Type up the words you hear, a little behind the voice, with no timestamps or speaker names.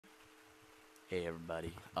Hey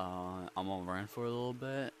everybody, I'm gonna run for a little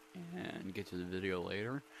bit and get to the video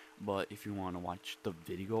later, but if you want to watch the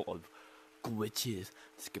video of glitches,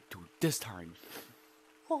 skip to this time.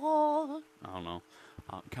 I don't know,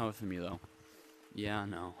 count with me though. Yeah, I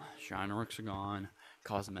know, shiner works are gone,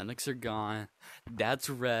 cosmetics are gone, that's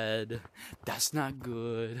red, that's not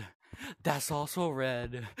good, that's also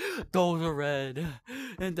red, those are red,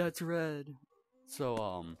 and that's red.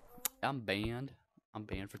 So, I'm banned. I'm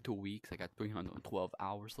banned for 2 weeks. I got 312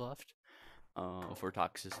 hours left for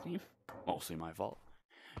toxicity. Mostly my fault.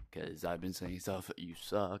 Because I've been saying stuff, you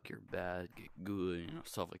suck, you're bad, get good,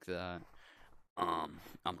 stuff like that. I'm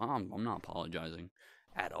not apologizing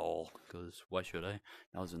at all. Because why should I?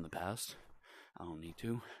 That was in the past. I don't need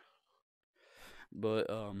to. But,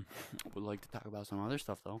 I would like to talk about some other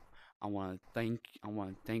stuff, though. I want to thank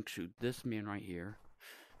this man right here.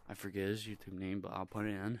 I forget his YouTube name, but I'll put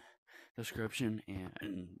it in description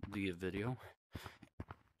and the video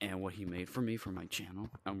and what he made for me for my channel.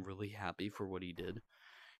 I'm really happy for what he did.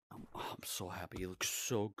 I'm so happy. He looks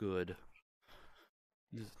so good.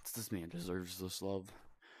 This man deserves this love.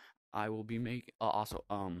 I will be I'll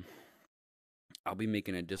be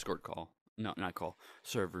making a Discord call. No, not call.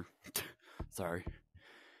 Server. Sorry.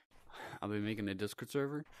 I'll be making a Discord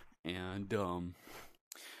server, and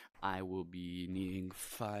I will be needing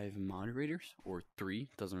 5 moderators, or 3,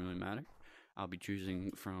 doesn't really matter. I'll be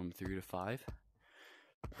choosing from 3 to 5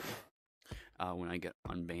 when I get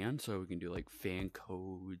unbanned, so we can do like fan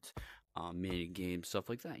codes, mini games, stuff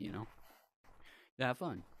like that, have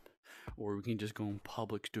fun. Or we can just go in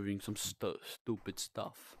public doing some stupid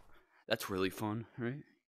stuff. That's really fun, right?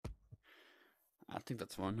 I think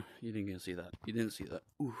that's fun. You didn't see that. You didn't see that.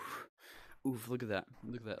 Oof, look at that.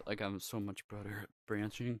 Look at that. Like, I'm so much better at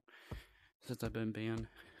branching since I've been banned.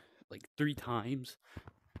 Like, 3 times.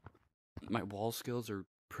 My wall skills are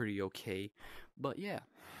pretty okay. But, yeah.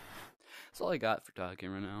 That's all I got for talking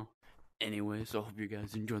right now. Anyway, so I hope you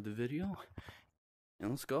guys enjoyed the video. And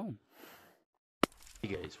let's go.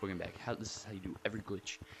 Hey guys, welcome back. This is how you do every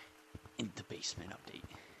glitch in the basement update.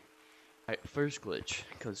 Alright, first glitch,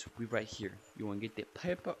 because we right here. You want to get that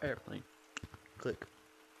paper airplane. Click.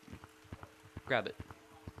 Grab it.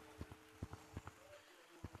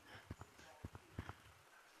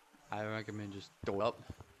 I recommend just throw it up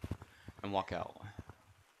and walk out.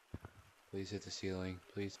 Please hit the ceiling.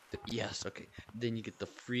 Please. Yes, okay. Then you get the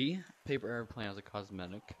free paper airplane as a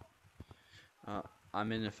cosmetic.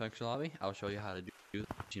 I'm in the effects lobby. I'll show you how to do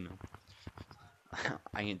it.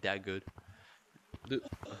 I ain't that good.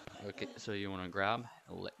 Okay, so you want to grab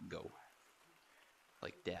and let go.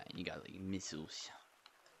 Like that. And you got like missiles.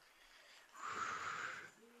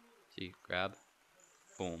 See, grab.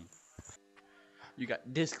 Boom. You got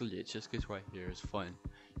this glitch. This glitch right here is fun.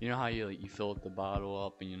 You know how you fill up the bottle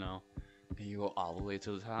up and and you go all the way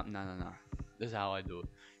to the top? No. This is how I do it.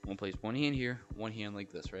 You want to place one hand here, one hand like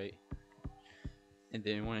this, right? And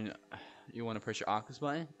then you want to press your Oculus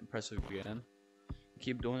button and press it again.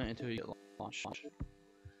 Keep doing it until you get launched.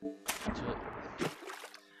 Until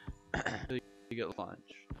you get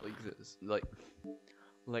launched like this, like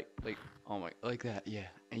oh my, like that, yeah.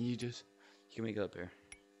 And you can make it up there.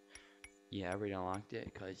 Yeah, I already unlocked it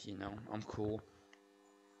because I'm cool.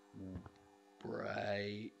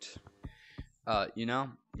 Right. You know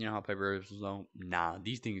how paper is though? Nah,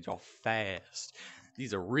 these things are fast.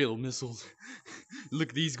 These are real missiles. Look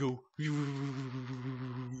at these go.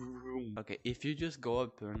 Okay, if you just go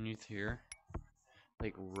up underneath here,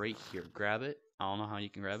 like right here, grab it. I don't know how you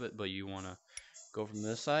can grab it, but you want to go from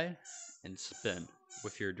this side and spin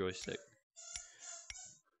with your joystick.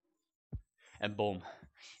 And boom,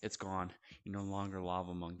 it's gone. You're no longer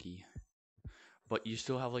lava monkey. But you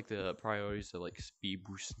still have like the priorities of like speed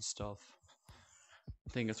boost and stuff. I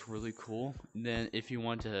think it's really cool. And then if you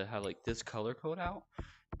want to have like this color code out,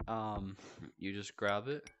 you just grab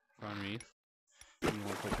it from underneath. And you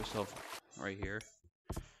want to put yourself right here.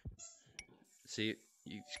 See,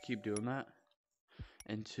 you just keep doing that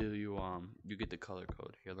until you get the color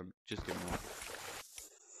code. Here, let me just get more.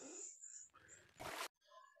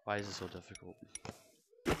 Why is it so difficult?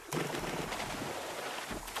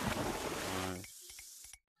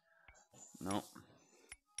 No.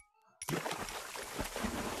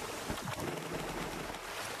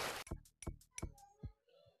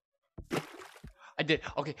 I did.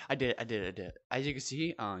 Okay, I did. As you can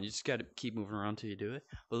see, you just gotta keep moving around till you do it.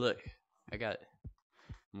 But look, I got it.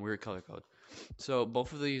 Weird color code. So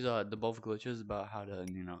both of these, the both glitches about how to,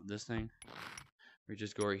 this thing. We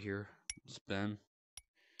just go right here, spin,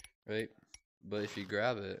 right? But if you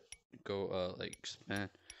grab it, go like spin.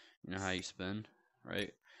 You know how you spin,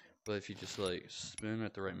 right? But if you just like spin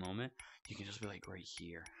at the right moment, you can just be like right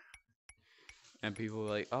here. And people are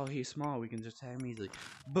like, oh, he's small, we can just tag him easily.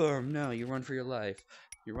 Boom, no, you run for your life.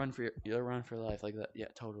 You run for your life like that. Yeah,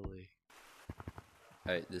 totally.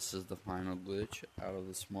 Alright, this is the final glitch out of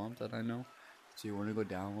the swamp that I know. So you want to go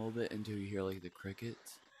down a little bit until you hear like the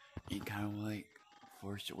crickets. And you kind of like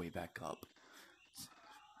force your way back up.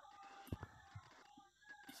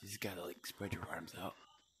 You just gotta like spread your arms out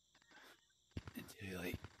until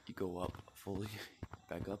you go up fully,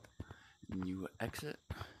 back up, and you exit,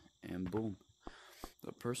 and boom.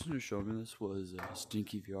 The person who showed me this was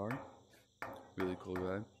Stinky VR, really cool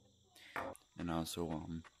guy. And also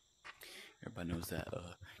everybody knows that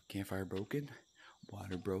campfire broken,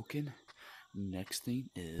 water broken. Next thing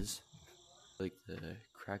is like the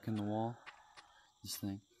crack in the wall. This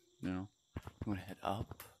thing, you know, you want to head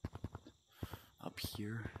up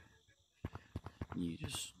here. You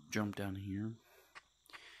just jump down here,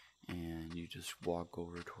 and you just walk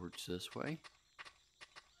over towards this way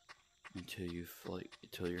until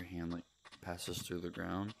your hand like passes through the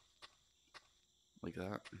ground, like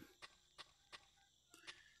that.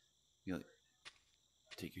 You like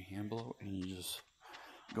take your hand below and you just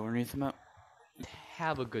go underneath them out.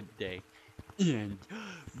 Have a good day and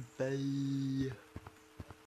bye.